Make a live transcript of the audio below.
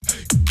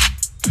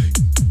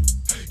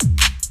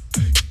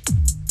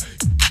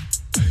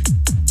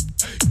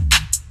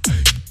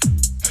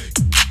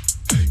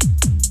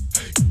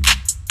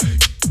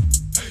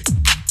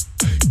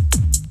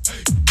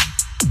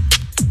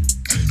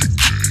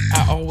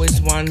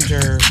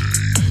wonder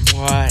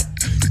what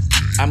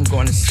I'm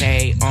going to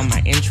say on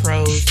my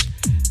intros,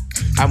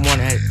 I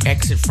want to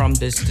exit from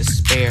this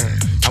despair.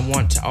 I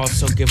want to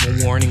also give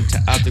a warning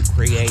to other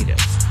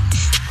creatives.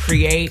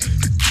 Create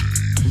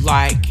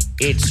like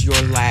it's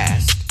your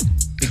last,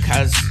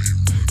 because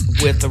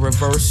with the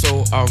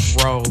reversal of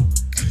Roe,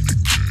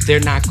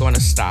 they're not going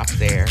to stop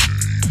there.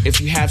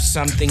 If you have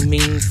something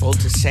meaningful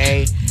to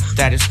say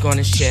that is going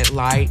to shed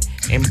light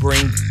and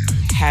bring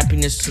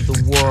happiness to the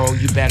world,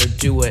 you better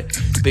do it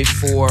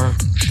before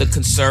the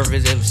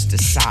conservatives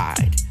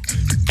decide.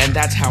 And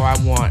that's how I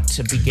want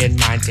to begin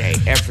my day,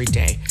 every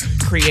day,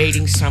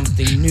 creating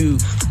something new,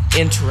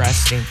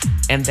 interesting,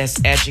 and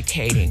that's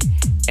educating,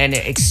 and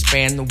to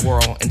expand the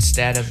world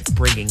instead of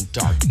bringing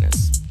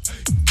darkness.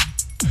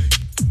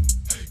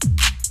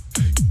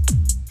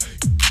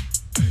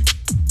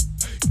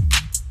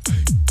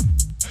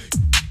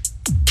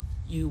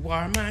 You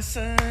are my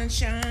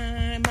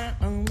sunshine, my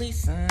only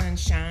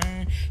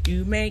sunshine.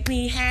 You make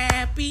me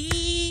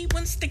happy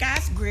when the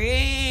sky's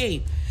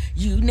gray.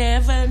 You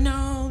never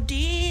know,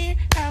 dear,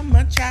 how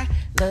much I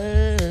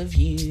love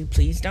you.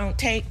 Please don't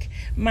take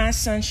my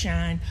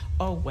sunshine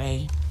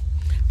away.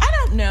 I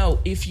don't know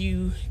if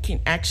you can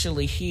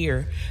actually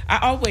hear.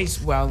 Let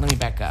me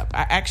back up.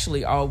 I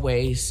actually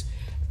always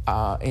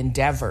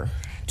endeavor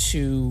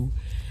to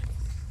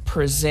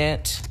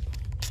present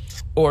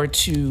or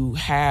to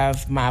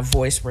have my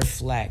voice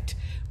reflect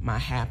my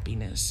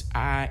happiness.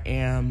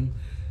 And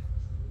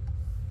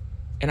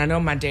I know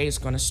my day is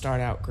going to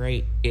start out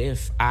great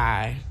if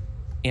I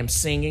am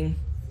singing.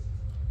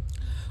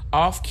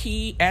 Off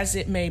key as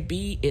it may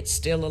be, it's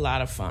still a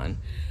lot of fun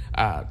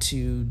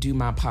to do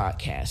my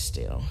podcast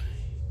still.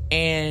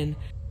 And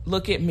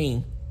look at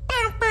me.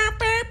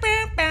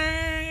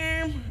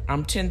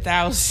 I'm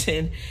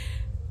 10,000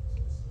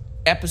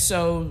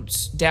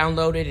 episodes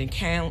downloaded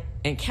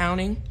and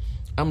counting.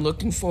 I'm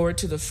looking forward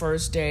to the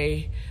first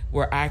day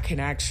where I can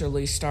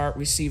actually start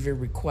receiving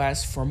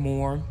requests for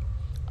more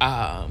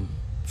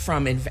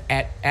from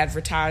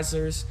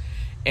advertisers,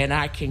 and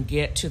I can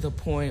get to the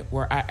point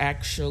where I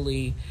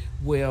actually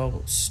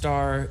will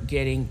start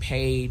getting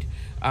paid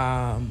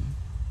over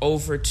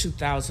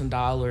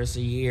 $2,000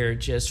 a year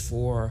just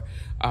for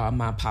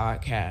my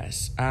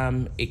podcast.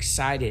 I'm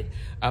excited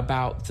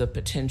about the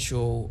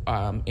potential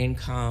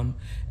income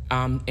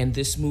and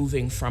this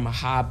moving from a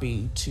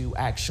hobby to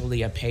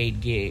actually a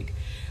paid gig.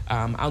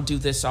 I'll do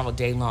this all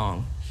day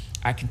long.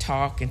 I can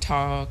talk,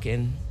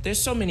 and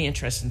there's so many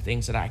interesting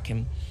things that I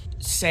can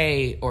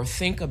say or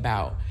think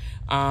about.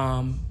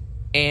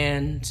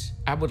 And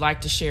I would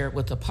like to share it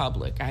with the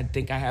public. I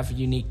think I have a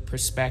unique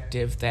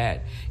perspective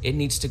that it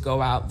needs to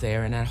go out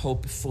there, and I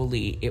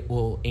hopefully it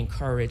will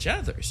encourage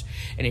others.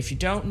 And if you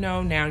don't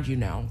know, now you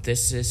know.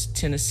 This is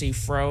Tennessee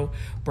Fro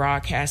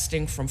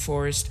broadcasting from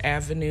Forest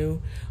Avenue,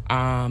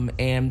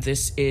 and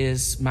this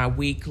is my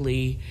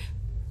weekly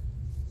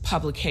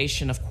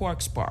publication of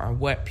Quark's Bar,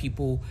 what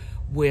people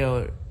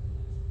will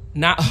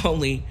not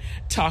only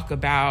talk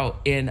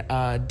about in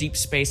Deep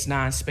Space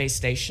Nine space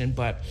station,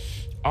 but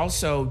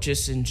also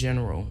just in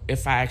general,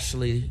 if I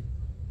actually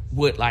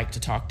would like to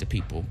talk to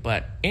people.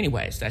 But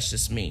anyways, that's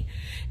just me.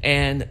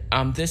 And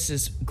this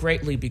is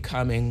greatly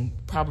becoming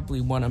probably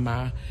one of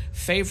my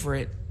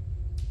favorite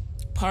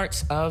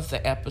parts of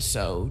the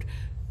episode,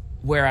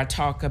 where I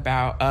talk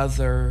about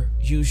other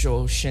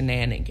usual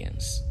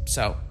shenanigans.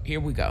 So here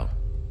we go.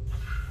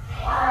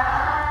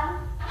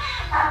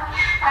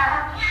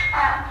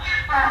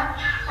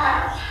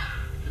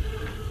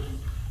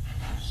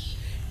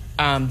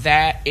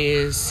 That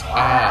is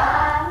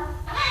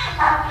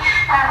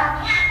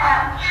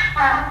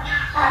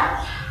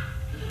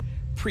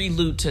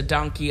prelude to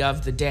Donkey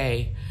of the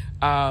Day.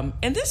 And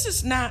this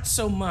is not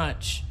so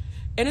much,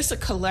 and it's a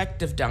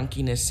collective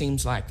donkeyness,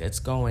 seems like, that's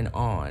going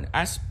on.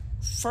 I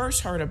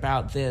first heard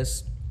about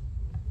this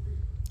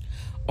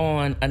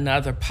on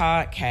another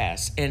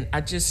podcast, and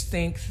I just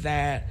think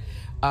that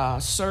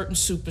certain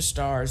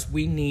superstars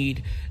we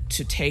need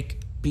to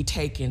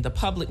the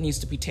public needs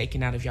to be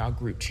taken out of y'all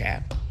group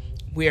chat,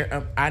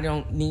 where I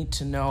don't need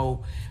to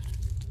know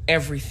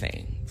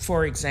everything.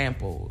 For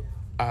example,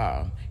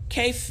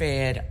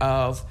 K-Fed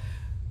of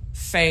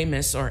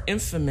famous or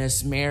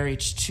infamous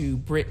marriage to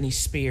Britney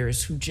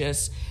Spears, who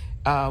just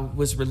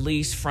was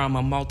released from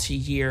a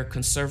multi-year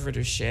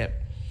conservatorship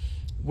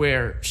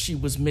where she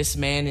was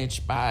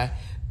mismanaged by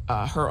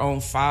her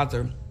own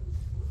father.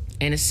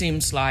 And it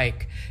seems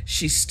like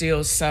she's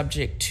still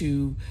subject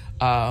to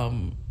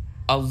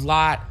a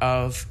lot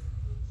of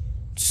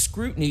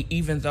scrutiny,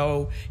 even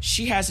though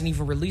she hasn't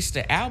even released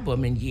an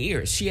album in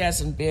years. She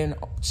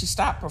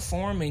stopped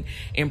performing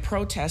in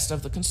protest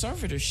of the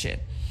conservatorship,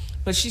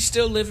 but she's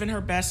still living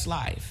her best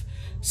life.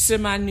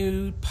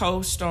 Semi-nude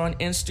post on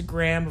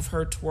Instagram of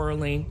her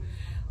twirling,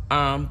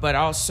 but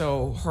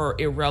also her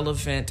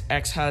irrelevant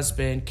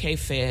ex-husband,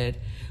 K-Fed,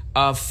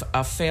 of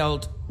a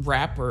failed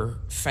rapper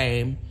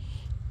fame,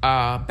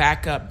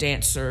 backup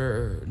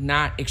dancer,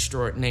 not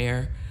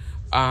extraordinaire.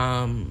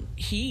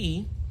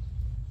 He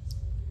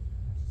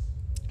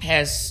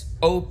has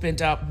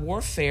opened up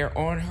warfare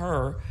on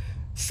her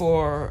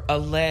for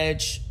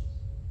alleged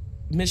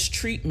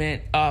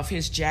mistreatment of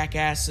his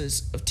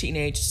jackasses of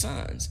teenage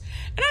sons.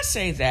 And I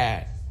say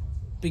that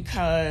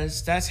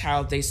because that's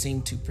how they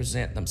seem to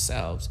present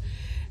themselves.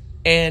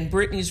 And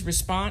Britney's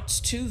response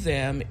to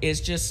them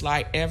is just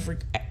like every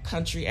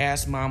country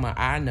ass mama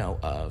I know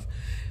of.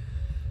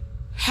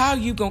 How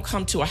you gonna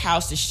come to a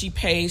house that she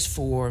pays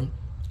for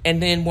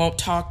and then won't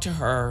talk to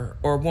her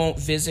or won't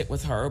visit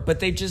with her, but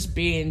they just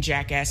being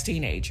jackass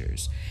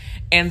teenagers?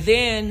 And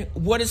then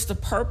what is the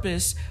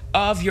purpose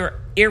of your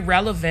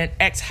irrelevant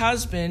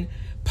ex-husband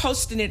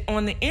posting it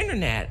on the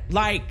internet?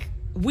 Like,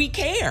 we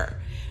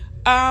care.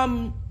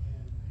 And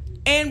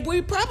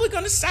we're probably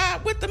going to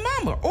side with the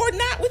mama or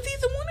not with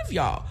either one of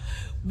y'all.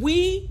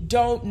 We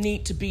don't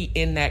need to be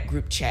in that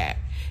group chat.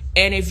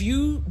 And if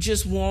you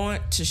just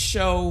want to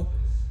show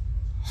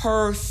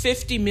her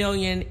 50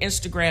 million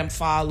Instagram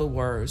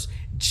followers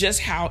just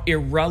how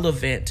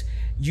irrelevant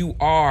you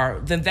are,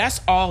 then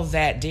that's all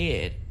that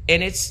did.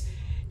 And it's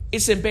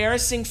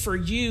embarrassing for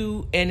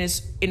you, and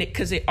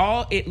because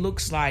it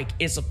looks like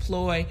it's a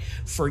ploy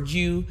for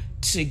you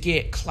to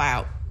get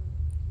clout.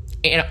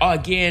 And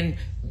again,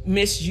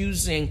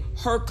 misusing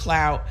her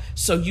clout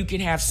so you can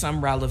have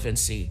some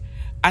relevancy.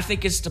 I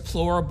think it's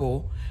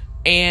deplorable,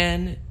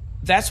 and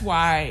that's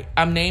why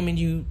I'm naming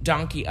you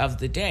Donkey of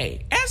the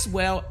Day, as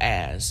well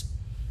as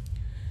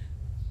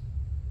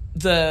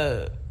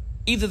either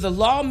the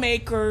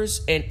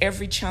lawmakers and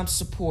every Trump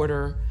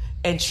supporter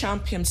and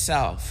Trump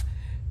himself.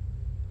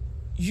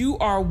 You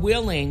are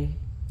willing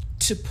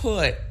to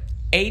put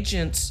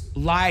agents'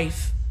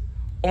 life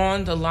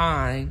on the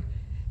line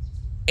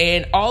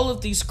and all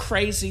of these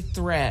crazy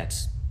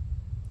threats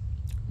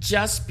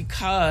just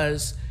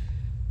because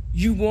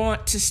you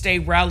want to stay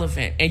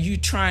relevant, and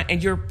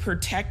you're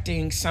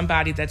protecting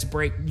somebody that's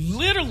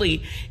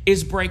literally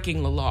is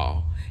breaking the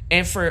law.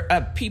 And for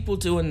people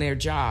doing their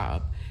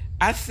job,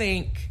 I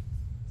think.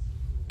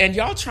 And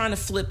y'all trying to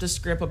flip the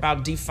script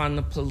about defund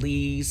the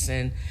police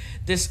and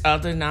this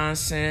other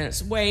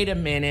nonsense. Wait a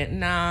minute.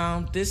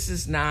 No, this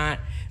is not.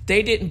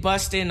 They didn't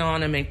bust in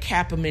on him and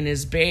cap him in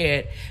his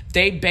bed.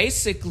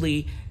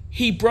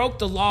 He broke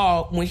the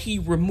law when he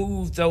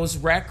removed those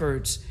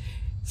records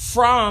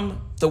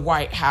from the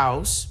White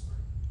House,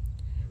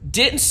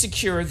 didn't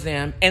secure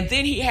them, and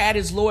then he had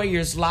his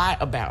lawyers lie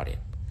about it.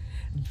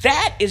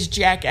 That is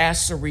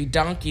jackassery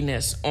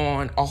donkeyness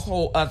on a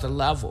whole other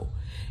level.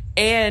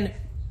 And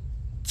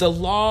the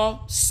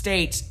law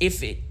states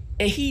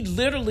and he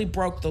literally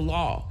broke the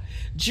law.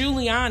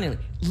 Giuliani,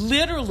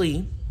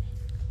 literally,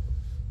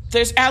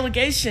 there's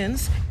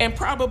allegations and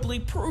probably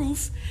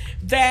proof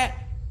that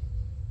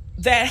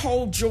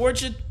whole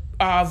Georgia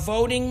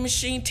voting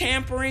machine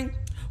tampering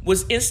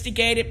was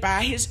instigated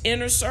by his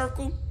inner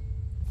circle.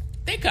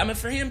 They coming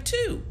for him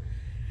too.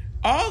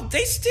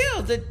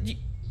 The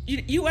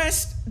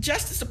U.S.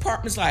 Justice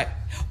Department's like,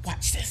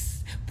 watch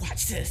this,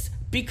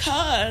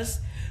 because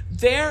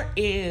there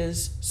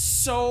is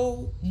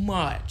so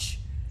much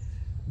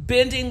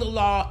bending the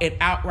law and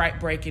outright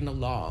breaking the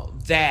law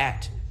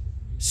that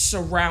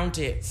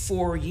surrounded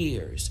 4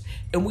 years.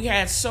 And we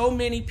had so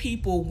many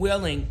people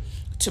willing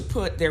to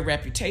put their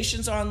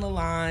reputations on the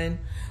line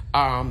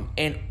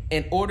and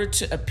in order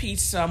to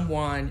appease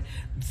someone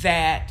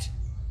that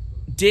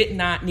did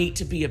not need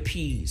to be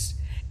appeased,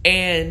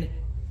 and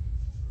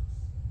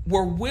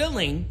were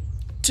willing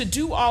to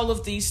do all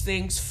of these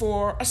things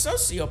for a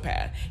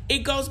sociopath. It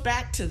goes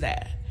back to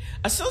that.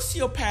 A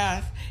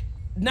sociopath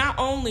not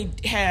only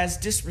has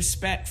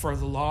disrespect for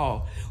the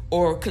law,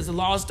 or because the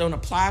laws don't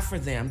apply for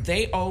them,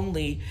 they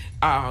only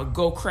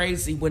go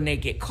crazy when they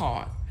get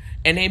caught.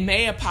 And they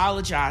may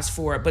apologize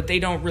for it, but they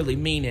don't really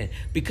mean it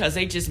because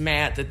they just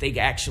mad that they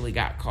actually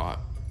got caught.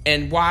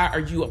 And why are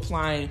you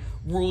applying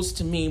rules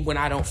to me when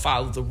I don't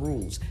follow the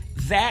rules?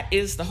 That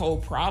is the whole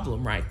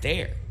problem right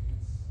there.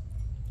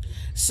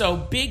 So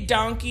big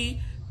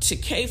donkey to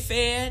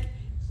K-Fed,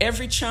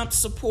 every Trump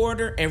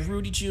supporter, and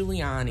Rudy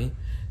Giuliani,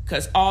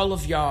 because all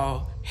of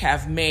y'all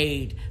have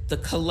made the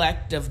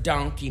collective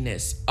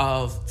donkeyness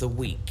of the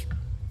week.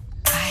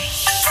 Them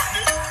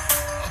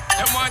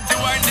want to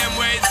wind them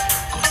ways.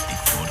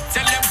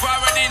 Tell them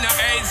forward in a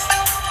ace.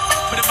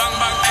 Put a bang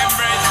bang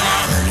embrace.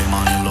 Early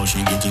morning low,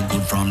 she get it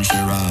good from she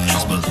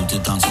rise. But put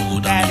it on so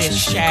good that is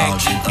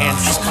Shaggy and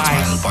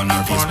Spice on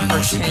her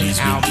 10th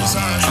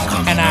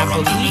album. And I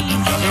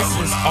believe this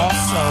is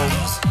also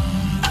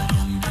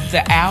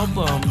the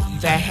album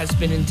that has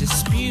been in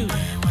dispute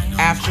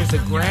after the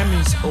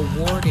Grammys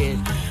awarded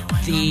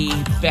the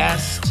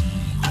best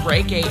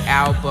reggae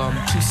album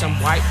to some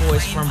white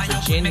boys from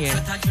Virginia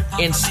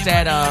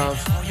instead of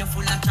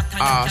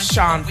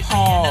Sean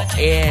Paul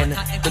and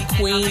the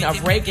queen of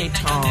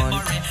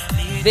reggaeton,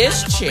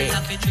 this chick,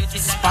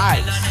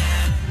 Spice.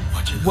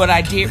 What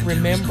I did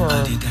remember,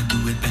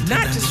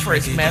 not just for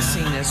its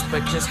messiness,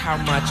 but just how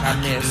much I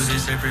miss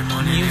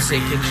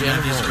music in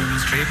general.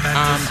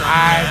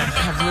 I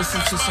have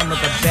listened to some of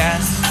the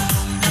best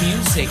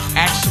music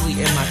actually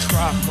in my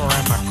truck or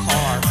in my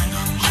car.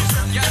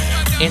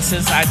 And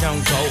since I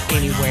don't go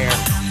anywhere,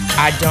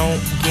 I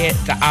don't get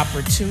the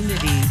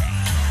opportunity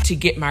to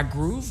get my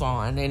groove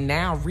on. And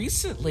now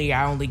recently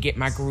I only get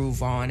my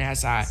groove on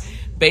as I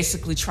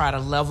basically try to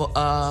level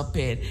up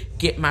and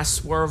get my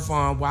swerve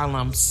on while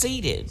I'm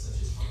seated.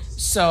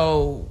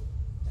 So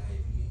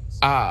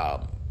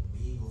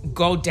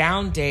Go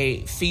Down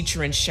Date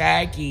featuring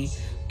Shaggy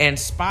and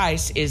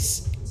Spice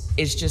is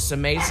just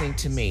amazing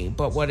to me.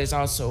 But what is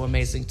also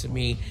amazing to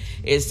me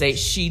is that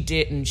she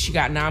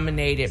got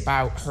nominated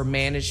by her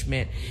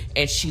management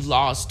and she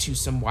lost to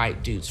some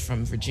white dudes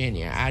from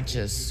Virginia.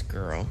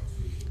 Girl,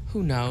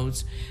 who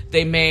knows?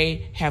 They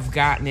may have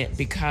gotten it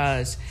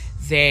because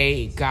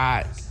they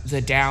got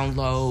the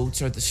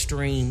downloads or the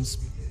streams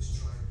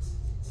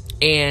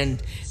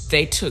and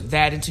they took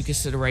that into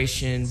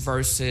consideration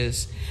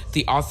versus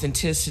the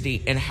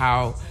authenticity and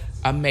how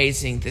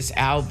amazing this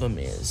album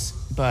is.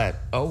 But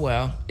oh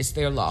well, it's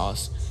their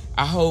loss.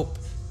 I hope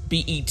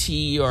BET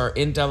or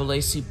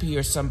NAACP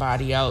or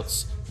somebody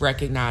else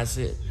recognize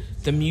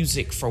the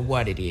music for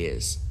what it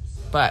is.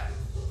 But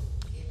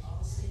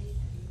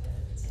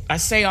I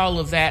say all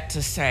of that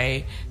to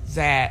say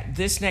that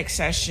this next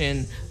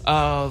session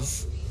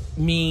of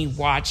me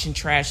watching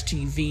trash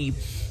TV,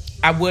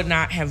 I would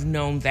not have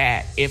known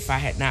that if I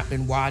had not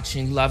been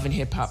watching Love and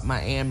Hip Hop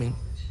Miami.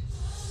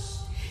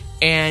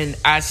 And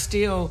I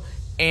still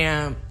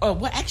am,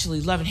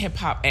 Love and Hip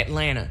Hop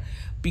Atlanta,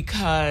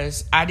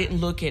 because I didn't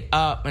look it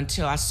up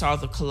until I saw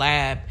the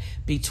collab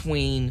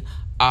between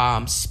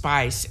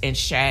Spice and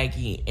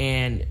Shaggy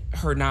and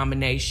her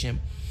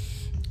nomination.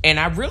 And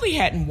I really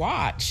hadn't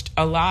watched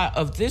a lot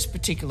of this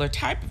particular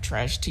type of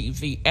trash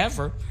TV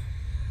ever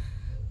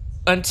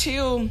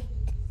until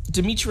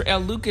Demetria L.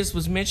 Lucas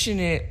was mentioning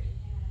it.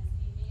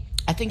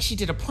 I think she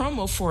did a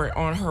promo for it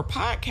on her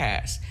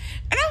podcast.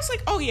 And I was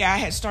like, oh yeah, I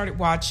had started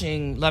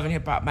watching Love and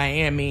Hip Hop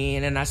Miami.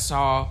 And then I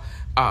saw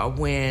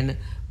when,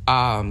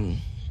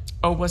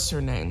 what's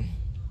her name?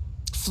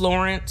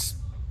 Florence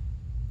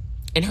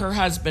and her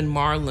husband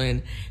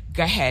Marlon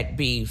had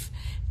beef.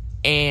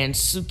 And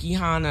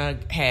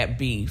Sukihana had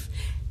beef.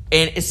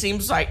 And it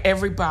seems like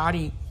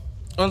everybody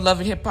on Love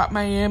and Hip Hop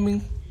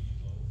Miami.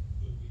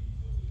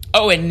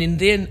 Oh, and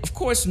then, of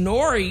course,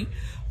 Nori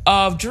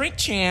of Drink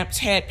Champs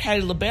had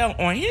Patti LaBelle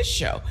on his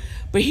show.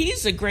 But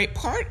he's a great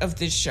part of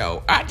this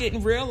show. I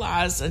didn't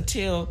realize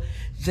until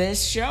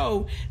this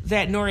show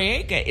that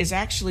Noriega is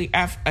actually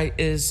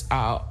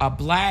a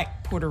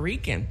black Puerto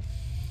Rican.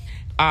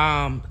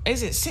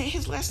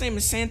 His last name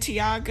is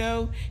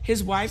Santiago.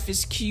 His wife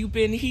is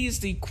Cuban. He's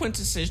the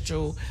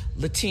quintessential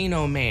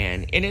Latino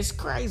man, and it's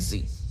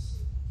crazy.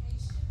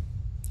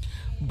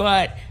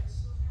 But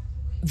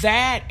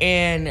that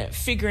and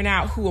figuring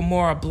out who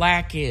Amora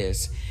Black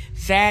is,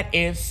 that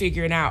and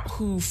figuring out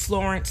who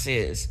Florence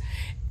is,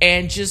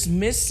 and just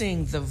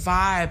missing the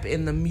vibe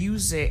in the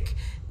music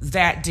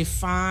that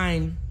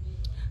defined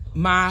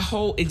my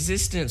whole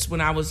existence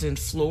when I was in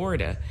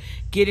Florida,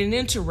 getting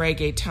into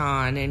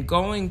reggaeton and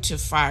going to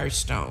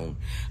Firestone,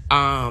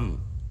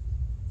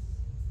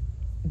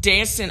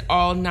 dancing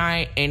all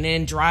night and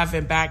then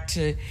driving back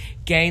to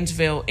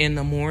Gainesville in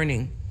the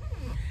morning,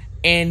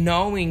 and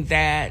knowing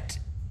that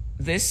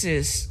this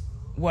is,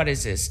 what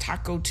is this,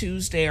 Taco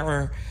Tuesday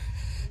or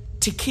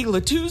Tequila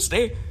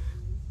Tuesday,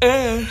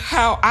 and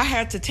how I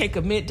had to take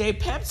a midday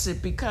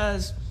Pepsi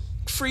because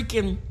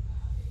freaking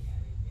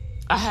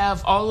I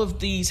have all of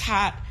these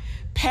hot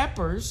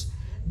peppers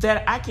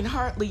that I can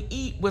hardly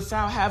eat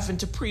without having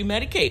to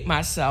pre-medicate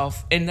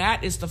myself. And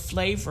that is the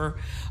flavor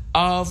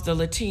of the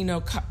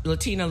Latino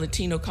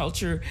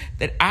culture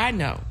that I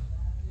know.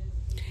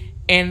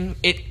 And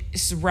it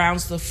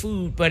surrounds the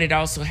food, but it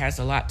also has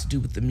a lot to do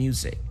with the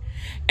music.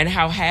 And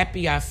how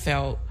happy I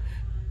felt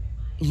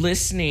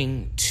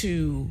listening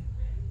to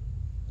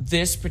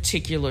this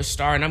particular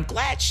star. And I'm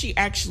glad she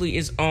actually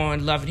is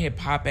on Love and Hip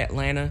Hop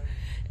Atlanta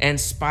and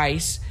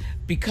Spice,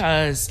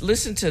 because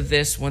listen to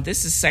this one.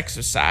 This is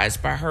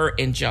Sexercise by her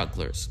and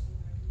Jugglers.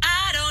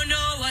 I don't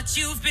know what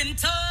you've been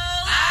told.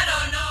 I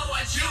don't know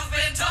what you've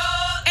been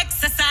told.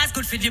 Exercise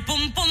good for the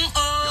boom boom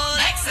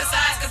oh.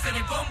 Exercise good for the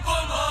boom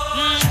boom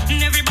oh.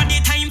 Everybody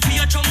time for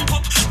your jump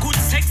up. Good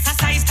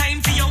exercise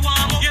time for your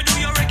warm up. You do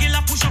your regular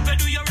push up, you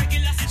do your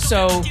regular sit up.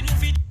 So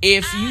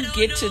if you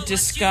get to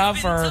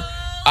discover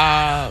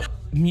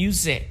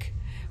music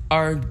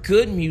or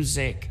good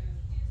music,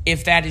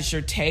 if that is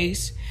your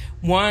taste,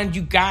 one,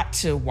 you got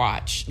to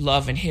watch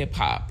Love and Hip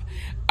Hop.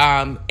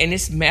 And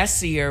it's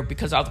messier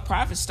because all the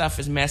private stuff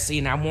is messy,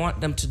 and I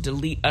want them to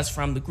delete us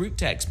from the group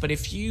text. But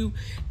if you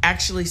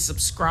actually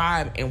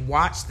subscribe and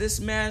watch this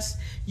mess,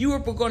 you are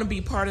going to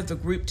be part of the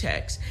group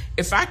text.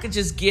 If I could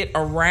just get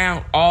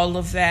around all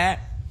of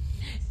that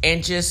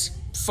and just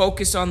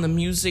focus on the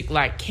music,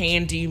 like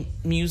Candy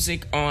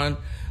music on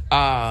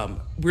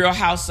Real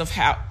Housewives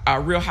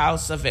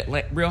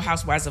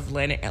of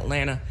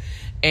Atlanta,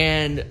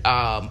 and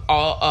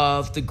all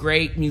of the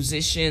great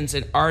musicians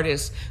and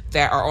artists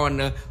that are on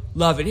the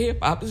Love and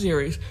Hip Hop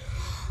series.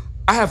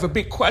 I have a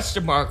big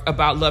question mark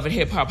about Love and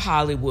Hip Hop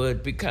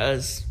Hollywood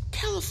because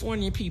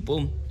California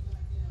people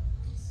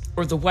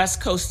or the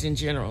West Coast in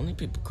general. These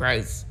people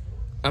crazy.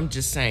 I'm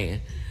just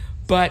saying.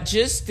 But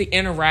just the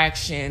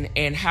interaction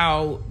and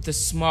how the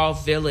small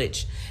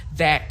village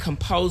that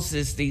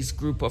composes these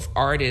group of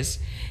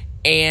artists,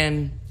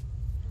 and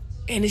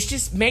it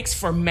just makes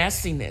for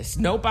messiness.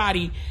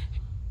 Nobody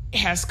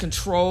has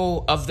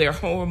control of their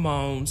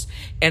hormones,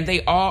 and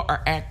they all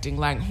are acting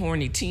like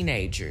horny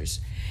teenagers.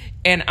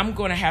 And I'm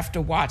going to have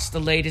to watch the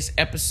latest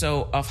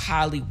episode of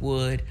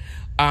Hollywood,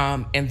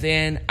 and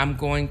then I'm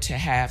going to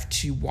have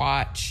to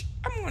watch,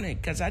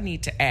 because I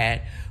need to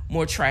add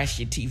more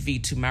trashy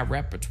TV to my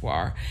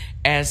repertoire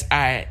as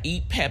I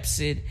eat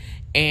Pepsi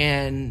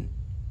and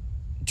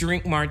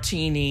drink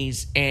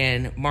martinis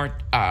and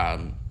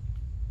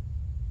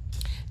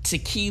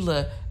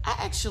tequila. I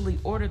actually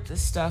ordered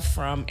this stuff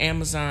from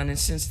Amazon, and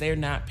since they're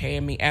not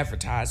paying me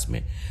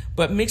advertisement,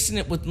 but mixing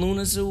it with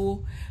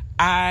Lunazul,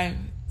 I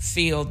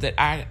feel that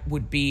I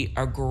would be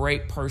a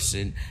great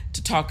person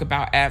to talk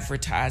about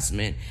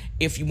advertisement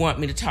if you want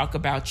me to talk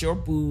about your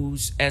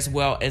booze as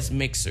well as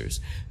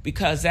mixers,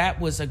 because that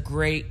was a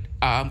great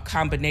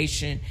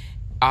combination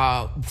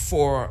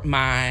for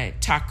my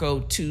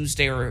Taco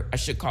Tuesday, or I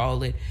should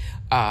call it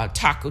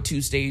Taco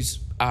Tuesdays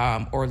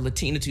or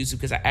Latina Tuesday,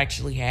 because I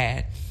actually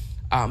had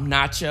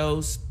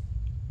nachos.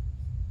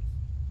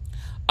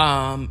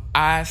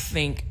 I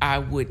think I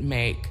would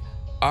make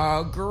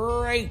a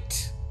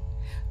great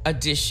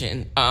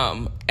addition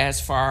as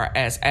far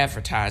as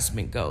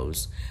advertisement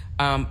goes.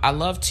 I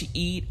love to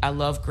eat. I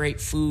love great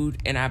food,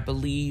 and I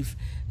believe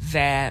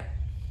that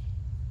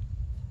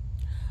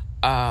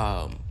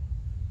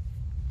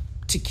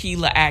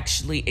tequila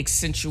actually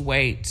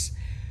accentuates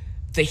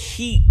the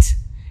heat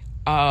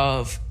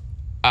of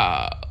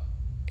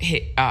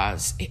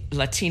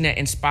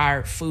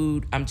Latina-inspired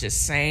food. I'm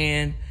just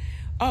saying.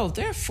 Oh,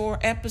 there are 4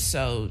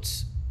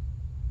 episodes.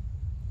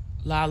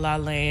 La La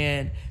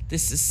Land.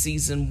 This is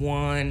season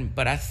 1,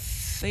 but I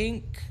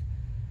think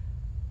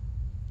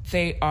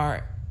they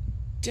are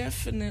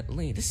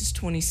definitely, this is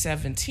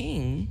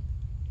 2017.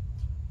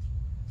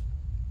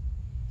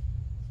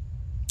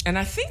 And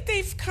I think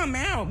they've come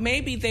out.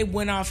 Maybe they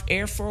went off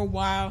air for a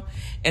while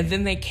and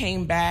then they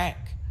came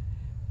back.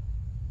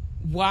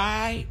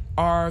 Why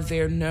are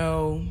there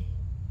no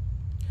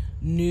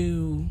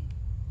new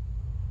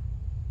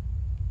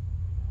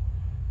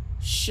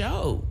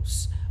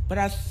shows? But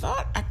I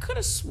thought, I could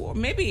have swore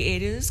maybe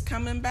it is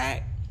coming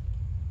back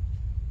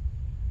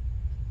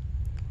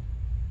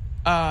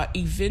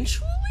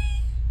eventually.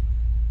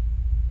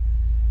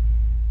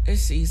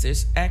 Let's see,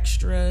 there's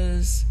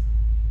extras,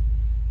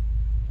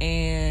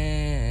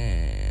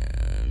 and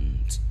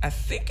I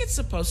think it's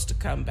supposed to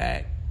come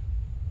back.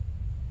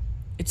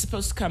 It's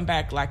supposed to come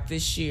back like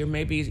this year.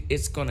 Maybe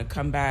it's going to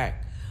come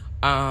back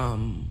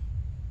on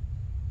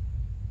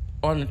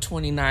the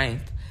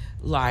 29th,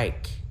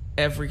 like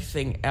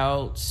everything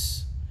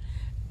else.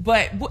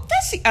 But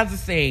that's the other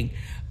thing.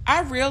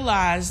 I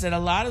realized that a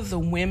lot of the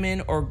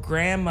women or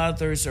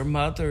grandmothers or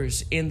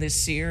mothers in this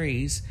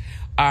series,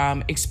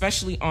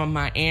 especially on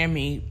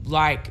Miami,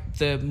 like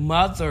the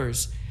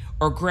mothers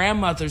or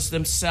grandmothers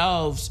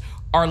themselves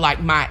are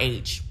like my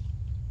age.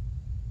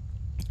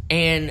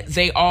 And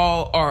they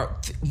all are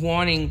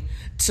wanting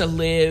to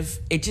live.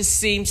 It just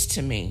seems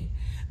to me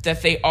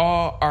that they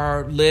all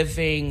are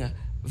living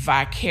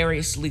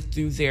vicariously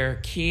through their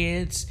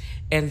kids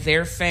and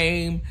their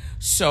fame.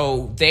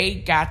 So they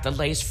got the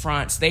lace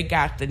fronts, they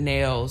got the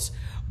nails,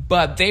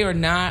 but they are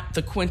not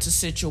the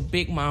quintessential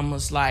big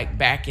mamas like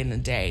back in the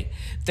day.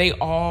 They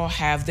all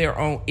have their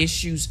own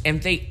issues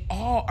and they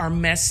all are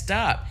messed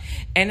up.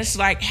 And it's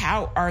like,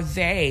 how are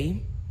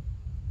they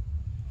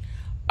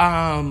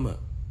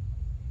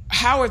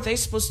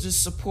supposed to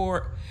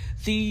support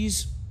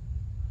these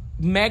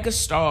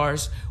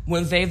megastars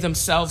when they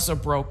themselves are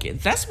broken?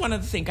 That's one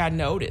of the things I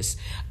noticed.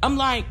 I'm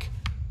like,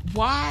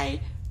 why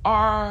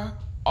are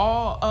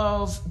all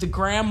of the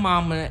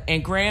grandmama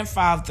and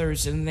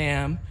grandfathers in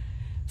them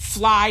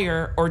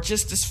flyer or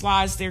just as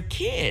fly as their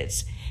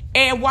kids?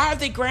 And why are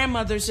they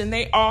grandmothers and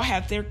they all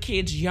have their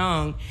kids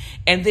young,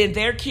 and then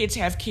their kids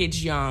have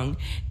kids young,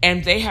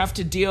 and they have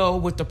to deal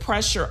with the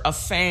pressure of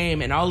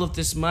fame and all of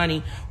this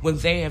money when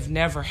they have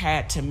never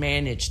had to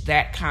manage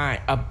that kind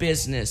of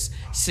business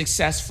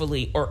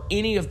successfully or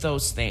any of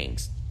those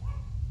things?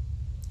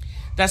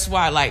 That's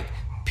why, like,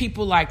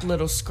 people like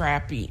Little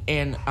Scrappy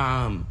and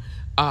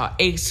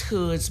Ace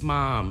Hood's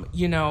mom,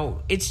 you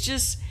know,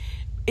 it's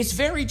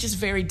very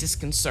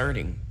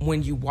disconcerting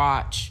when you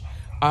watch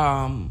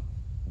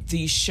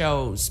these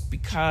shows,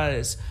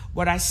 because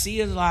what I see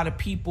is a lot of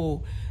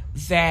people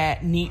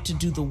that need to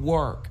do the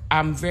work.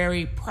 I'm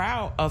very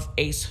proud of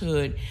Ace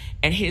Hood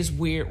and his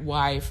weird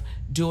wife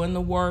doing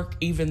the work,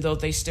 even though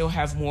they still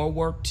have more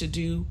work to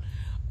do.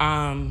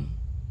 And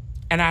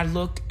I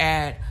looked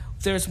at,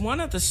 there's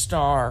one of the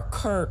star,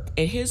 Kirk,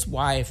 and his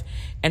wife,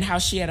 and how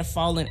she had a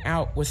falling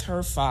out with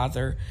her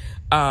father.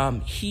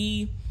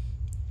 He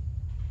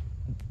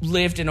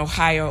lived in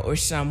Ohio or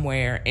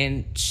somewhere,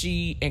 and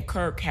she and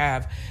Kirk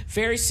have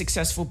very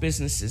successful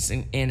businesses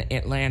in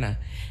Atlanta.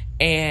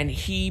 And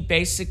he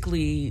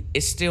basically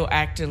is still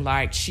acting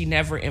like she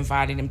never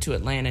invited him to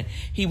Atlanta.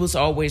 He was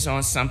always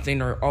on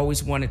something or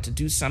always wanted to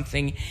do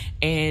something.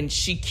 And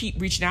she keep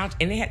reaching out.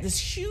 And they had this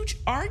huge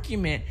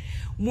argument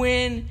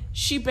when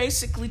she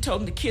basically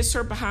told him to kiss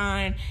her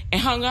behind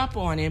and hung up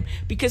on him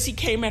because he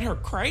came at her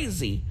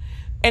crazy.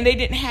 And they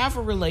didn't have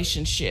a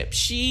relationship.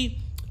 She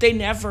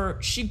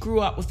grew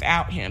up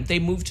without him. They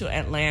moved to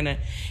Atlanta.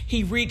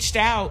 He reached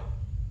out,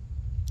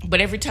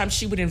 but every time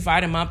she would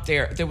invite him up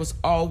there was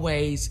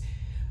always,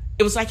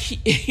 it was like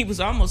he was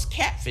almost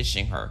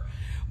catfishing her.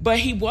 But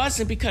he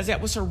wasn't, because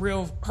that was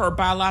her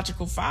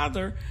biological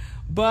father.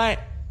 But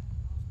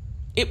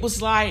it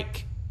was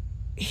like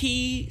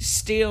he was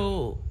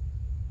still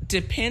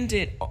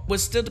dependent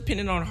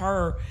on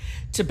her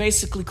to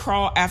basically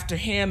crawl after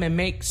him and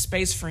make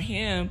space for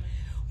him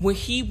when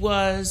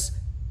he's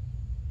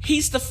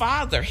the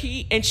father,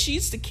 and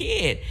she's the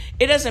kid.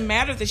 It doesn't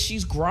matter that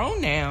she's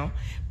grown now,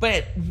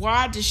 but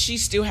why does she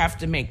still have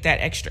to make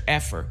that extra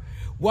effort?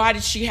 Why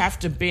did she have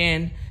to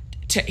bend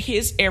to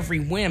his every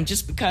whim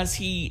just because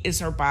he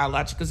is her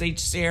biological, because they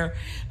share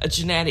a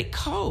genetic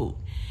code?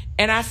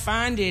 And I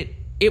find it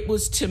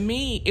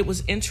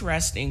was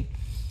interesting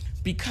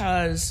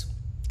because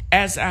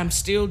as I'm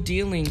still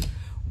dealing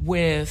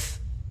with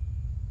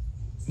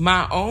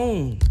my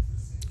own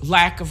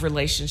lack of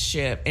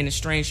relationship and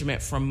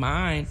estrangement from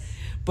mine,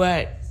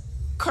 but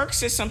Kirk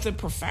said something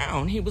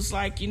profound. He was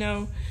like,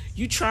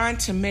 you trying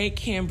to make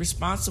him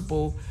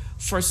responsible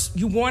for,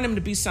 you want him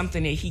to be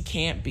something that he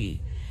can't be.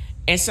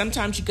 And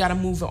sometimes you got to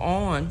move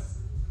on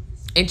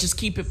and just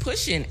keep it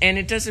pushing, and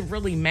it doesn't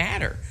really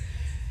matter.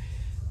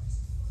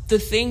 The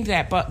thing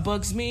that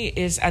bugs me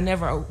is I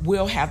never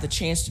will have the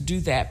chance to do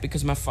that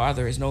because my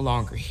father is no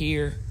longer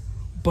here.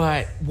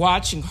 But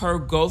watching her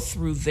go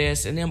through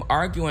this and them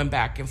arguing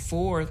back and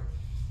forth,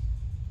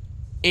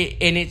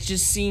 it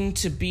just seemed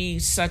to be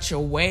such a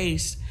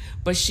waste.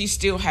 But she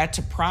still had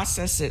to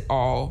process it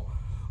all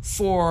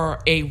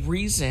for a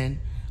reason,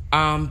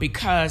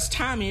 because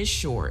time is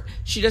short.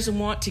 She doesn't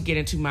want to get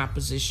into my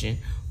position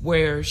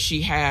where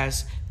she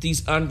has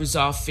these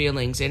unresolved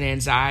feelings and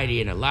anxiety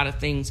and a lot of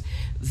things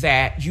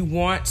that you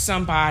want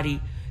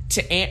somebody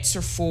to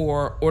answer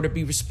for or to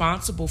be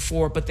responsible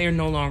for, but they're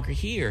no longer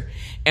here.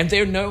 And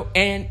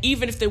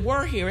even if they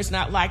were here, it's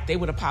not like they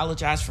would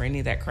apologize for any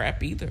of that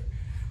crap either.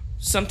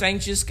 Some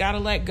things just gotta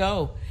let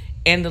go.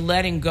 And the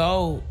letting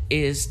go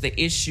is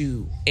the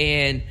issue.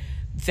 And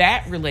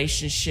that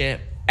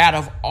relationship, out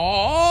of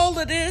all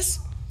of this,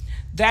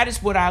 that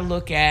is what I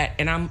look at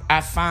and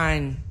I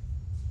find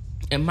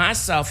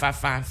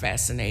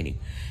fascinating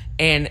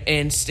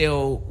and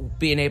still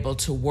being able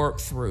to work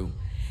through.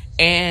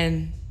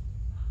 And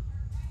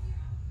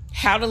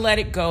how to let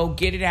it go,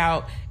 get it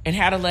out, and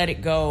how to let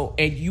it go.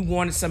 And you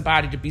wanted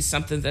somebody to be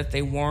something that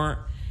they weren't,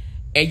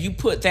 and you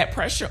put that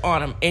pressure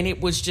on them, and it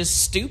was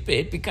just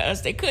stupid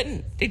because they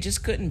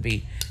just couldn't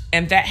be.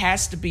 And that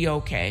has to be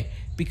okay,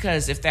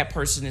 because if that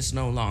person is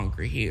no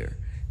longer here,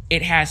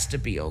 it has to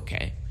be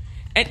okay.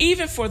 And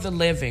even for the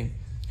living,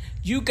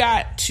 you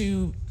got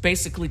to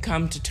basically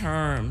come to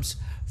terms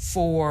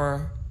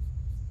for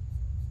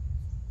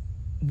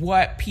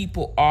what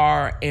people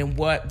are and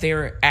what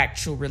their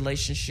actual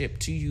relationship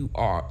to you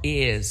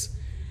is,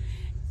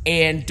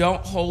 and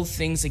don't hold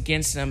things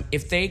against them.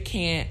 If they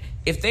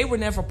were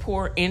never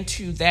poured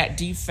into that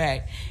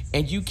defect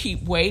and you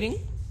keep waiting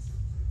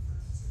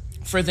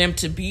for them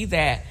to be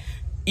that,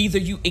 either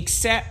you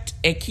accept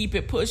and keep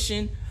it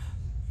pushing,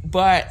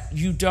 but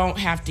you don't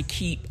have to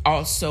keep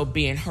also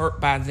being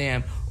hurt by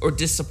them or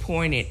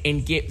disappointed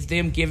and get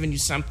them giving you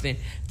something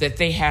that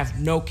they have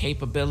no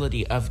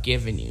capability of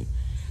giving you.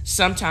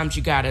 Sometimes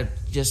you gotta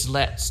just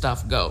let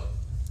stuff go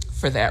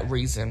for that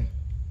reason.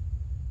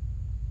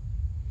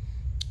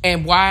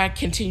 And why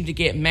continue to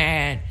get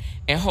mad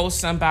and hold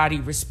somebody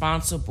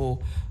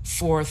responsible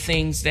for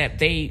things that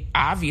they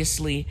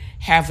obviously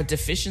have a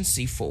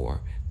deficiency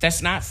for?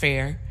 That's not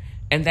fair.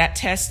 And that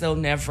test they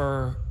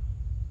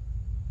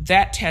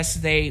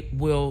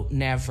will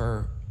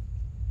never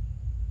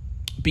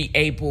be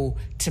able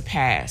to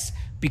pass,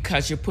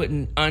 because you're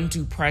putting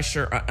undue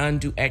pressure or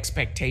undue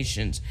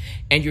expectations,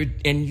 and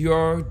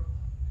your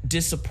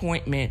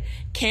disappointment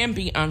can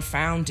be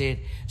unfounded.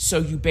 So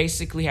you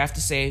basically have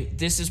to say,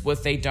 this is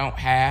what they don't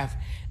have.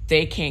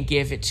 They can't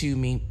give it to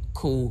me.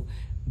 Cool.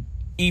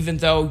 Even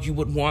though you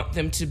would want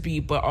them to be,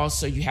 but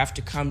also you have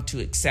to come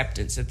to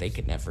acceptance that they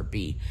can never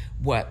be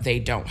what they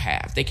don't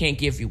have. They can't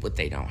give you what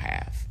they don't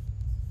have.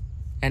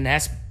 And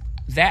that's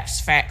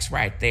facts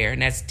right there.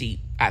 And that's deep,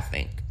 I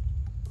think.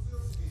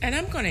 And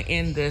I'm going to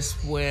end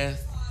this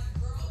with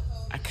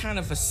a kind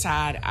of a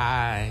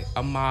side-eye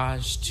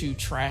homage to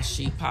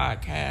Trashy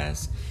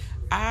Podcast.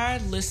 I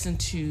listen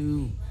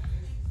to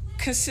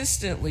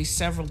consistently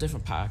several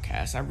different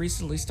podcasts. I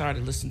recently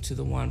started listening to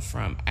the one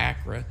from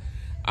Accra,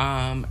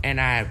 and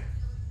I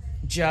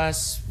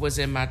just was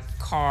in my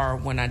car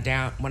when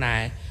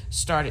I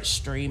started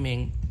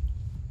streaming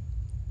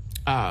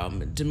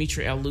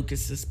Demetria L.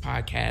 Lucas's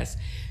podcast.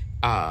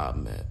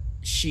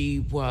 She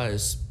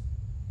was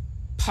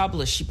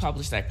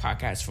published that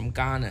podcast from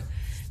Ghana.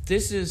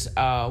 This is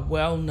a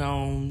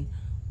well-known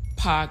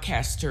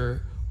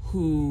podcaster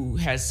who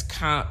has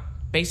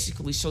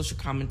basically social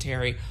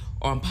commentary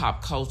on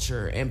pop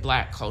culture and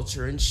black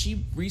culture. And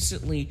she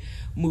recently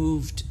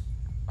moved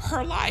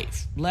her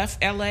life,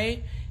 left LA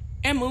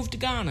and moved to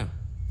Ghana,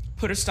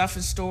 put her stuff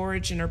in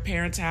storage in her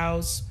parents'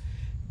 house,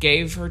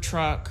 gave her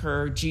truck,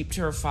 her Jeep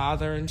to her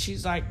father, and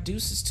she's like,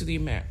 deuces to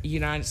the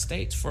United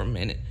States for a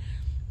minute.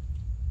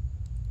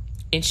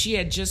 And she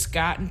had just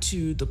gotten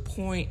to the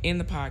point in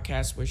the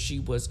podcast where she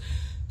was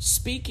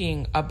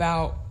speaking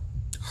about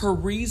her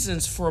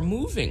reasons for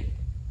moving.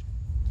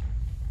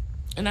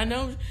 And I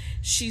know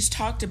she's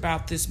talked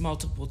about this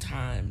multiple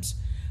times.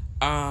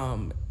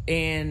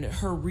 And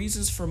her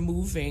reasons for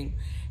moving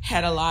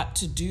had a lot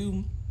to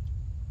do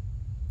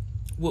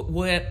with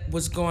what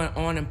was going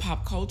on in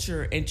pop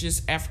culture and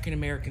just African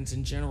Americans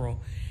in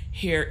general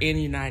here in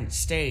the United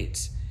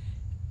States.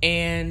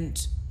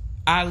 And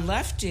I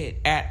left it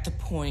at the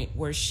point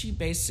where she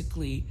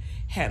basically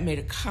had made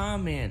a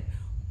comment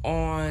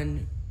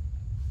on,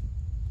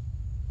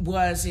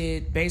 was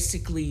it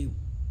basically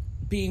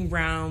being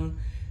around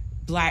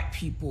black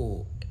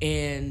people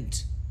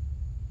and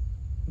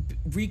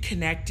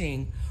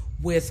reconnecting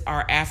with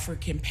our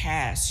African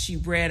past. She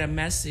read a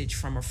message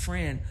from a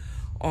friend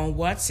on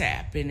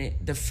WhatsApp, and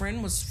the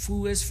friend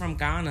who is from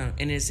Ghana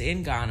and is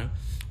in Ghana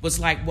was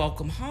like,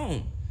 welcome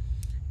home.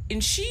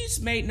 And she's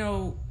made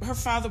her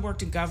father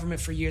worked in government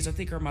for years. I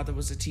think her mother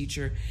was a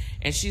teacher,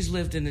 and she's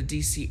lived in the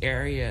DC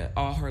area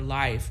all her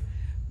life.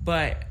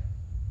 But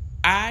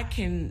I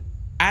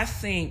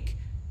think,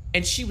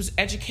 and she was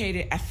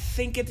educated, I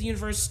think, at the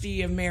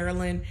University of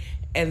Maryland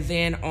and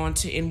then on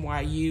to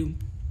NYU.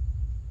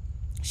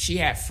 She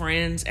had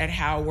friends at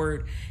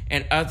Howard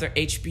and other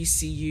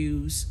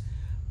HBCUs.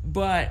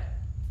 But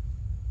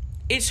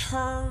it's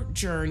her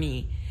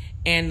journey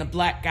and the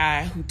black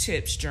guy who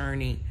tips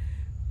journey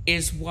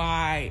is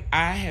why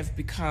I have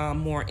become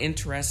more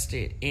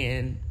interested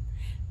in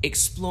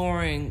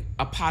exploring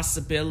a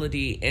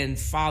possibility and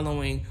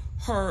following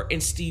her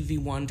and Stevie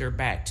Wonder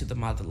back to the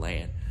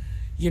motherland.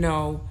 You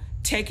know,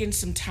 taking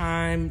some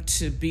time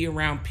to be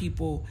around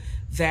people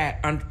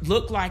that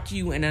look like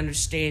you and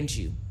understand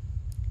you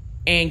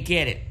and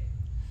get it,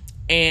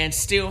 and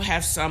still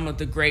have some of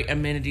the great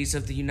amenities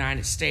of the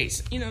United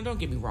States. You know, don't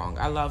get me wrong.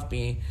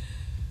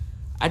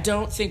 I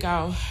don't think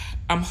I'm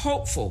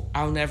hopeful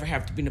I'll never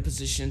have to be in a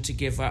position to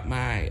give up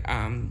my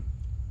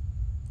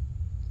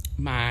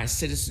my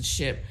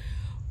citizenship,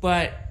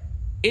 but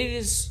it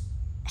is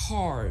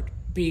hard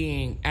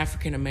being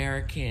African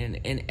American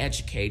and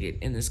educated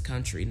in this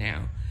country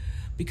now,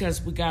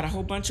 because we got a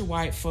whole bunch of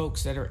white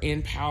folks that are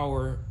in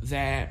power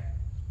that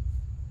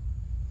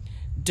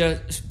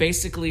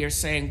basically are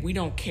saying, we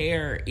don't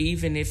care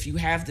even if you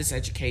have this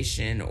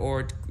education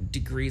or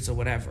degrees or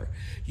whatever.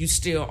 You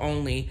still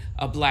only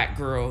a black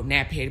girl,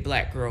 nappy-headed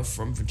black girl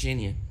from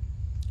Virginia.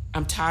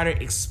 I'm tired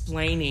of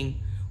explaining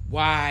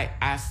why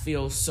I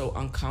feel so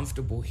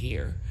uncomfortable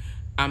here.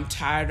 I'm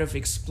tired of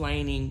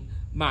explaining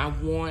my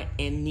want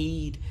and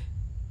need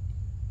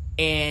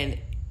and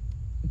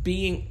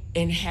being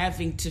and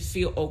having to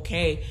feel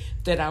okay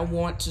that I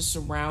want to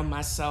surround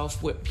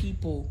myself with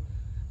people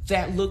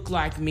that look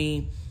like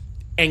me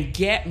and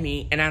get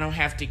me, and I don't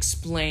have to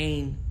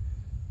explain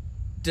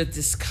the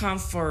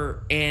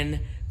discomfort and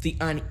the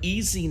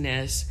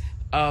uneasiness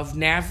of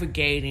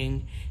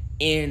navigating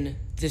in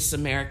this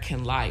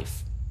American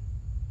life.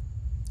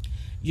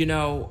 You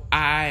know,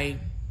 I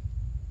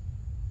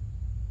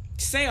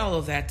say all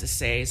of that to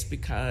say is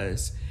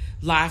because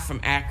live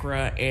from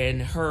Accra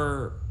and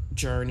her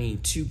journey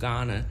to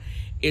Ghana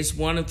is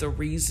one of the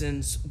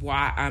reasons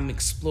why I'm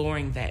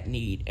exploring that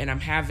need. And I'm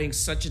having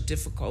such a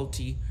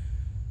difficulty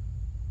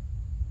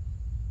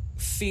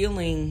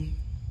feeling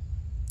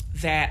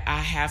that I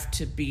have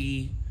to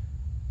be,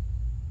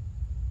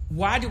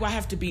 why do I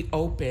have to be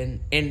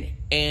open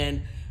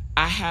and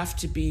I have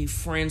to be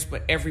friends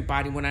with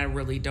everybody when I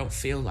really don't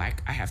feel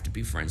like I have to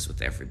be friends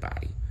with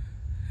everybody?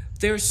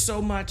 There's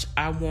so much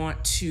I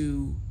want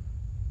to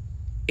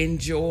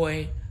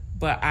enjoy,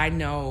 but I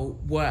know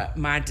what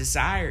my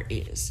desire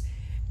is.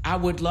 I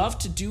would love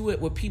to do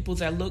it with people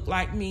that look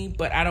like me,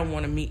 but I don't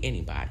want to meet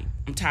anybody.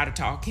 I'm tired of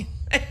talking.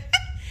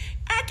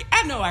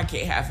 I know I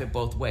can't have it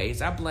both ways.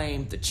 I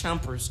blame the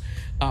chumpers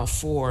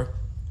for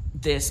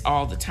this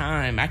all the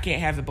time. I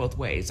can't have it both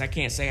ways. I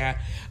can't say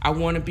I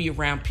want to be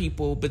around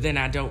people, but then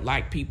I don't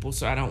like people,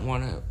 so I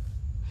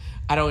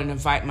don't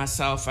invite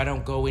myself. I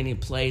don't go any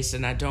place,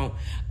 and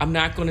I'm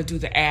not going to do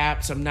the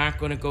apps. I'm not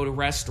going to go to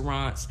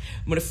restaurants.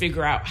 I'm going to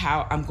figure out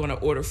how I'm going to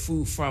order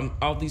food from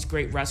all these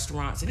great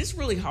restaurants. And it's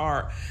really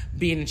hard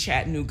being in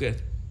Chattanooga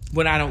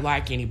when I don't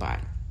like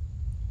anybody,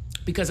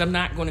 because I'm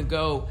not going to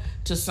go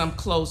to some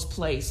closed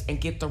place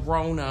and get the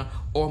Rona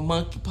or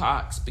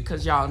monkeypox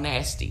because y'all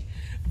nasty.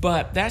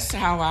 But that's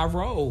how I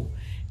roll.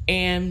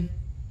 And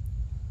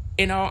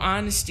in all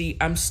honesty,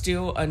 I'm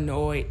still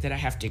annoyed that I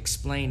have to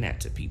explain that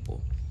to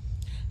people.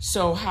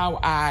 So how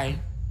I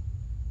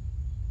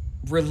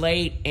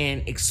relate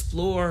and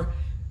explore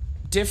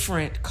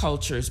different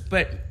cultures,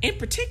 but in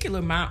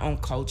particular, my own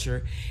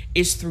culture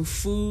is through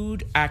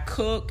food. I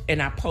cook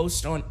and I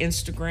post on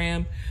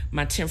Instagram.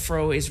 My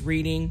Tenfro is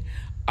reading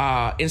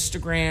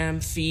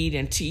Instagram feed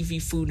and TV,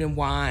 food and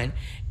wine.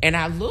 And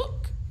I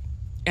look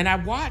and I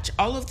watch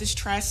all of this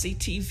trashy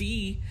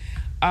TV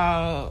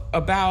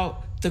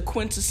about the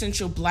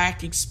quintessential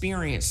Black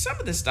experience. Some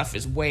of this stuff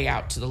is way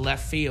out to the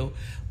left field,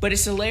 but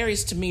it's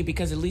hilarious to me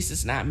because at least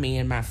it's not me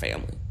and my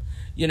family.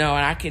 You know,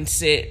 and I can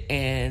sit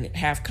and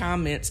have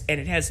comments and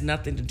it has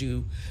nothing to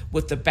do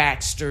with the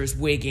Baxters,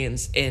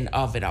 Wiggins, and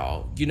of it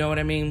all. You know what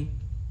I mean?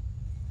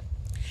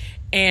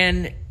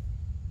 And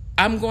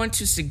I'm going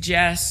to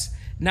suggest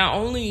not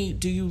only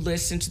do you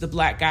listen to The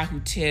Black Guy Who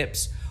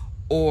Tips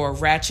or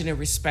Ratchet and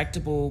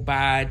Respectable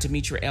by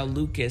Demetria L.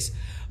 Lucas,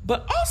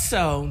 but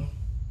also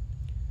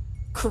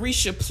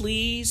Caresha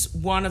Please,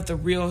 one of the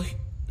Real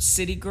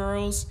City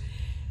Girls.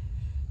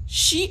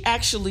 She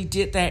actually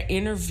did that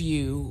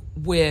interview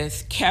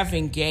with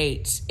Kevin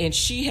Gates, and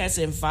she has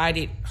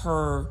invited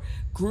her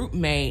group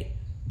mate,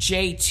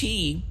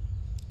 JT,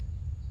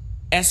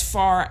 as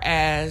far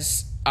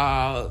as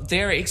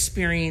their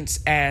experience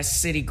as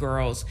city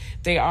girls.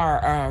 They are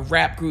a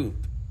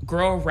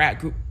girl rap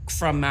group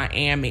from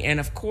Miami, and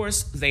of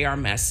course, they are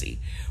messy.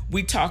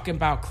 We talking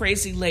about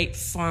crazy late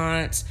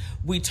fonts.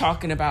 We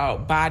talking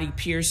about body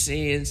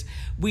piercings.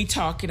 We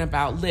talking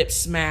about lip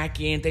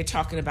smacking. They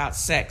talking about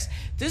sex.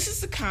 This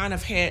is the kind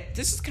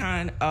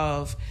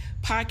of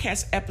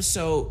podcast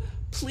episode.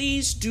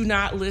 Please do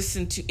not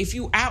listen to. If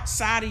you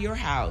outside of your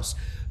house,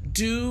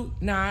 do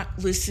not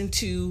listen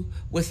to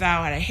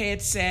without a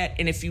headset.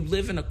 And if you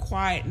live in a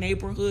quiet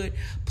neighborhood,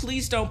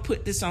 please don't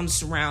put this on the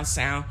surround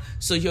sound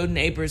so your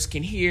neighbors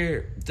can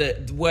hear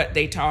what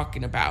they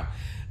talking about.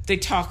 They're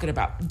talking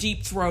about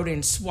deep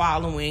throating,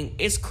 swallowing.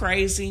 It's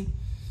crazy.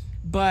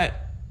 But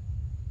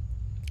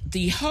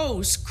the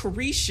host,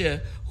 Caresha,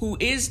 who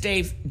is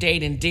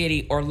dating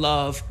Diddy or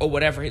Love or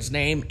whatever his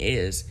name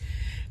is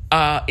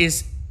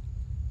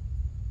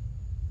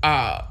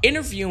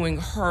interviewing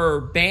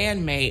her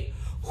bandmate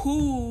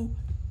who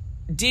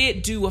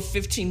did do a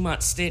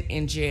 15-month stint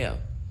in jail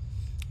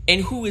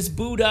and who is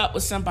booed up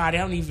with somebody.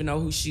 I don't even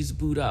know who she's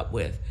booed up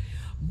with.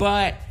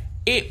 But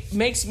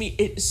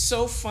it's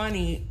so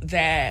funny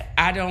that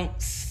I don't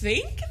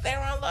think they're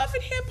on Love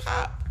and Hip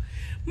Hop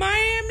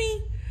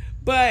Miami,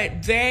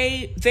 but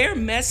their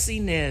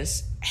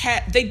messiness,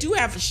 they do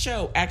have a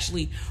show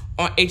actually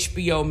on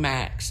HBO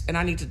Max, and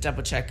I need to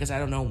double check because I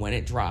don't know when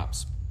it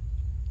drops.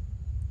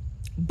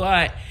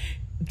 But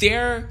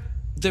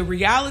the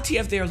reality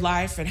of their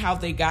life and how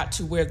they got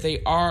to where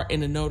they are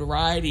in the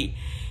notoriety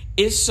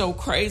is so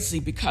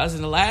crazy, because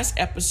in the last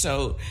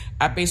episode,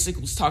 I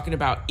basically was talking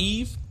about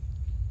Eve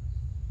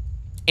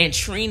and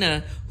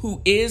Trina,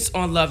 who is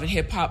on Love and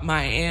Hip Hop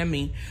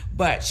Miami,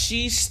 but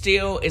she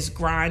still is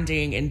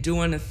grinding and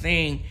doing a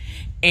thing.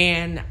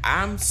 And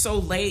I'm so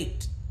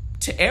late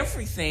to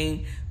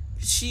everything.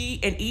 She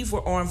and Eve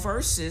were on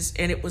Versus,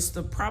 and it was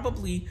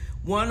probably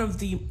one of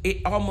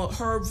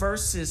her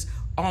verses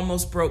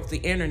almost broke the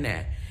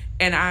internet.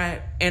 And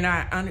I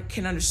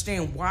can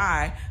understand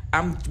why.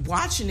 I'm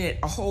watching it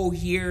a whole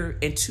year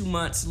and 2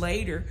 months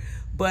later.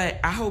 But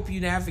I hope you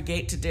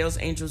navigate to Dale's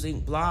Angels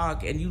Inc.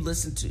 blog and you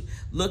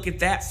look at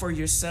that for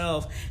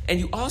yourself. And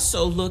you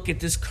also look at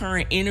this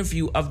current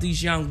interview of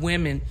these young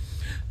women.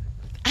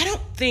 I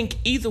don't think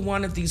either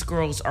one of these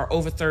girls are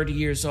over 30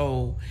 years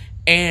old.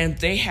 And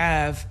they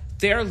have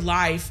their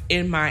life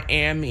in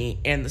Miami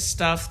and the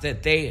stuff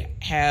that they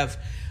have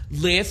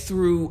lived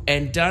through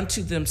and done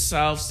to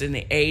themselves in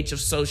the age of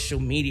social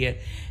media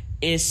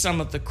is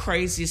some of the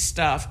craziest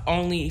stuff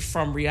only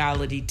from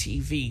reality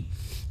TV.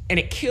 And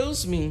it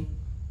kills me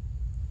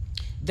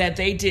that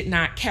they did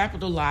not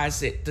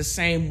capitalize it the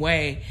same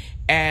way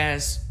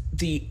as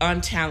the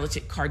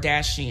untalented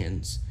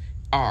Kardashians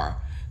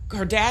are.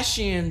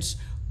 Kardashians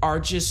are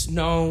just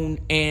known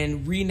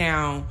and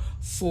renowned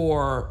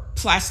for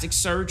plastic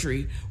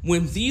surgery,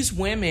 when these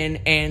women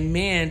and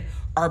men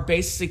are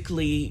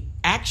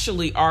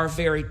actually are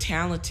very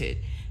talented.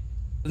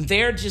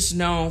 They're just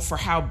known for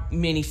how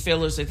many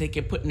fillers that they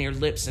can put in their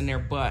lips and their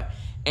butt,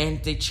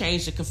 and they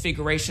change the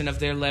configuration of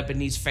their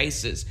Lebanese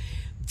faces.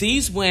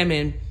 These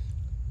women,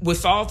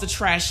 with all the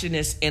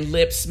trashiness and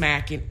lip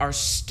smacking, are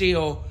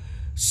still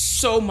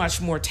so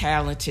much more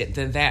talented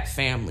than that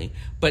family,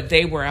 but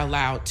they were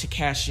allowed to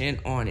cash in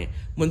on it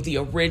when the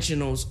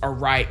originals are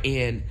right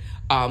in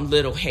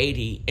Little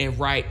Haiti and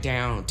right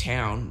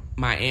downtown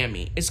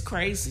Miami. It's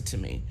crazy to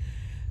me.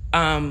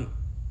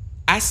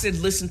 I said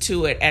listen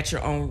to it at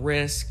your own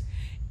risk,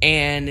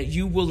 and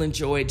you will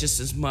enjoy it just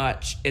as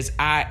much as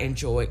I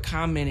enjoyed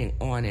commenting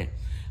on it.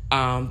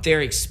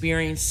 Their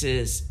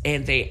experiences,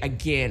 and they,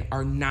 again,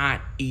 are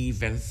not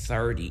even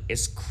 30.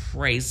 It's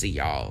crazy,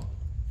 y'all.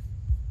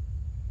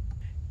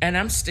 And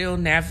I'm still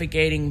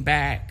navigating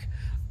back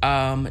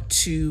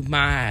to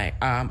my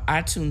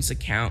iTunes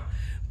account,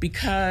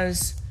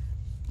 because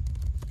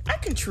I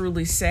can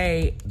truly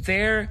say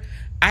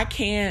I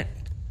can't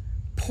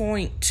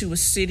point to a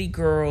City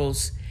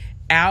Girls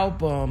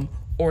album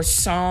or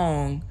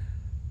song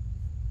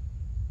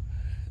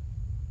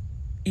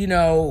you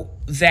know,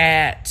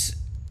 that,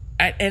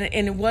 and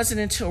it wasn't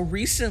until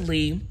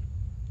recently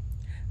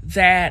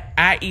that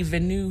I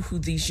even knew who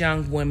these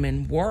young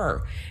women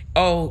were.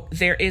 Oh,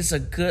 there is a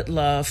Good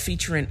Love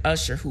featuring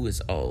Usher, who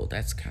is old.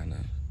 That's kind of...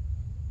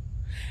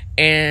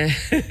 And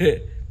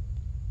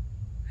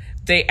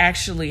they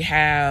actually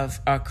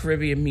have a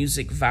Caribbean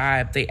music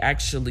vibe. They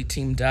actually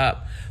teamed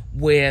up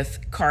with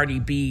Cardi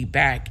B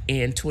back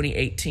in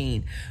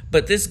 2018.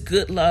 But this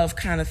Good Love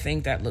kind of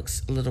thing, that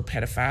looks a little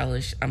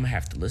pedophile-ish. I'm going to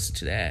have to listen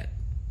to that.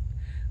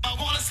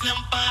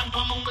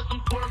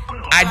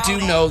 I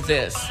do know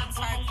this.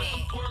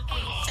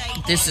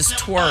 This is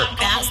Twerk.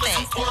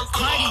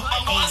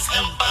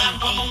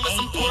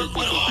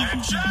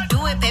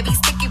 Do it, baby,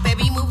 stick it,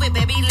 baby, move it,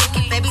 baby, lick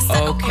it, baby.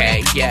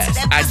 Okay, yes,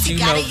 I do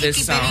know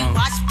this song,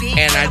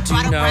 and I do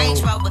know,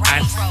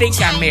 I think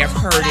I may have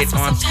heard it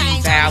on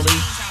P Valley,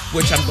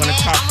 which I'm going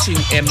to talk to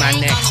in my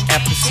next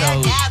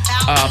episode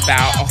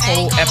about a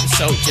whole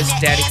episode just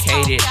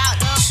dedicated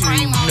to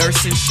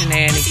nursing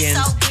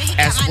shenanigans,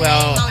 as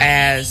well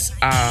as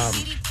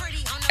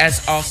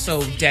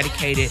also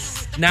dedicated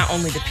not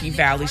only to P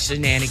Valley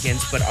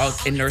shenanigans, but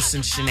in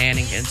nursing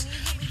shenanigans,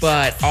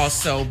 but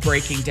also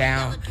breaking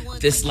down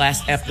this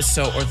last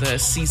episode or the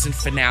season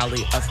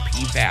finale of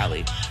P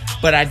Valley.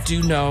 But I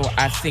do know,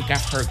 I think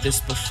I've heard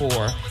this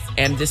before,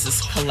 and this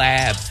is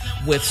collab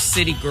with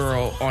City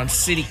Girl on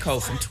City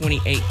Code from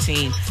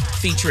 2018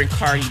 featuring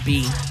Cardi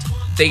B.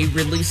 They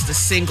released a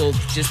single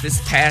just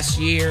this past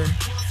year,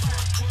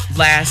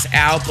 last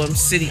album,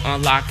 City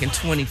on Lock, in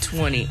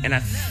 2020, and I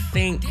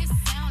think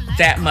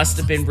that must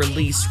have been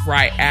released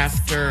right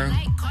after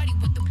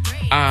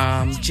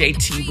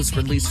JT was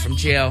released from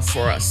jail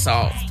for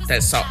assault, that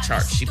assault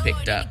charge she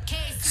picked up.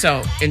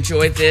 So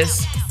enjoy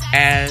this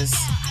as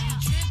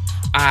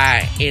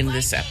I end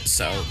this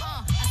episode.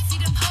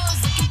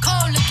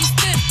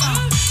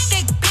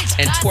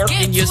 And twerk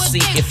in your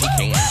seat if you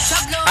can.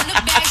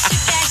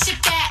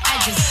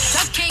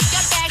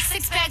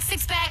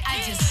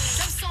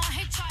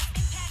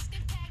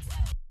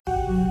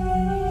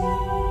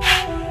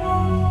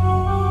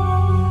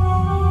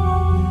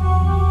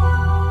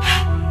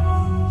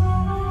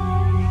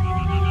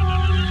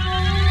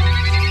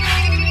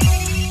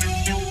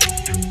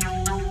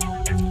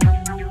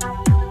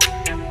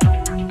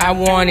 I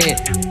wanted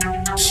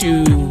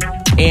to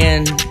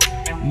end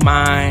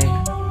my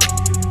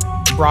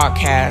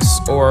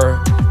broadcast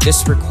or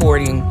this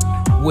recording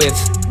with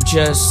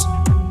just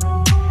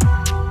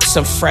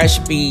some fresh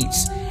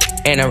beats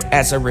and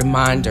as a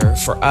reminder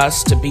for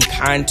us to be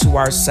kind to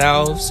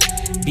ourselves,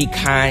 be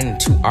kind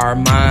to our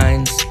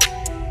minds,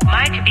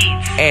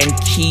 and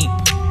keep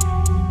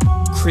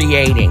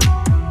creating.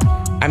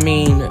 I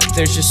mean,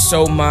 there's just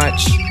so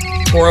much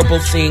horrible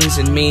things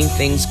and mean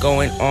things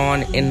going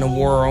on in the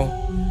world.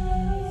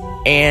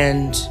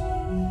 And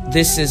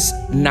this is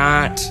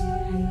not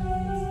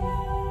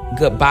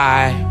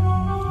goodbye.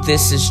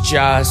 This is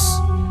just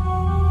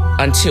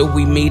until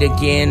we meet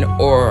again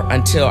or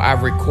until I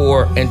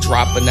record and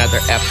drop another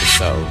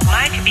episode.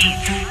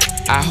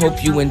 I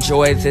hope you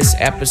enjoyed this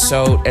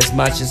episode as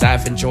much as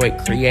I've enjoyed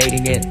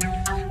creating it.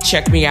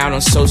 Check me out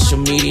on social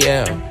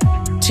media.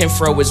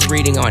 Timfro is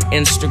reading on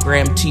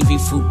Instagram, TV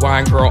Food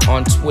Wine Girl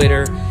on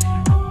Twitter,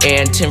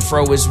 and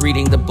Timfro is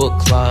reading the book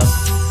club.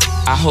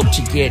 I hope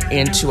to get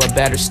into a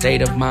better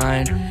state of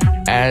mind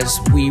as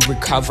we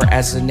recover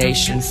as a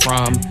nation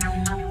from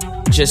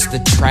just the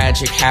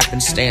tragic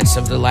happenstance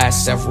of the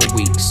last several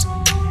weeks.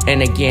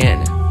 And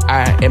again,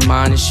 I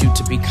admonish you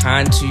to be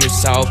kind to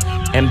yourself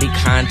and be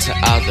kind to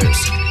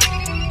others.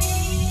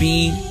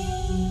 Be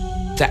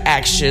the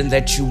action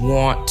that you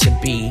want to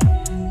be.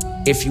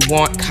 If you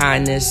want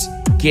kindness,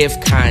 give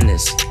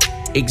kindness,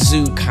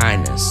 exude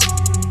kindness,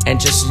 and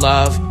just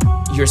love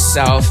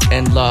yourself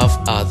and love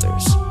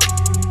others.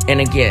 And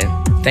again,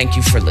 thank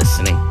you for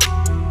listening.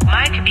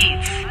 Mike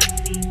Beats.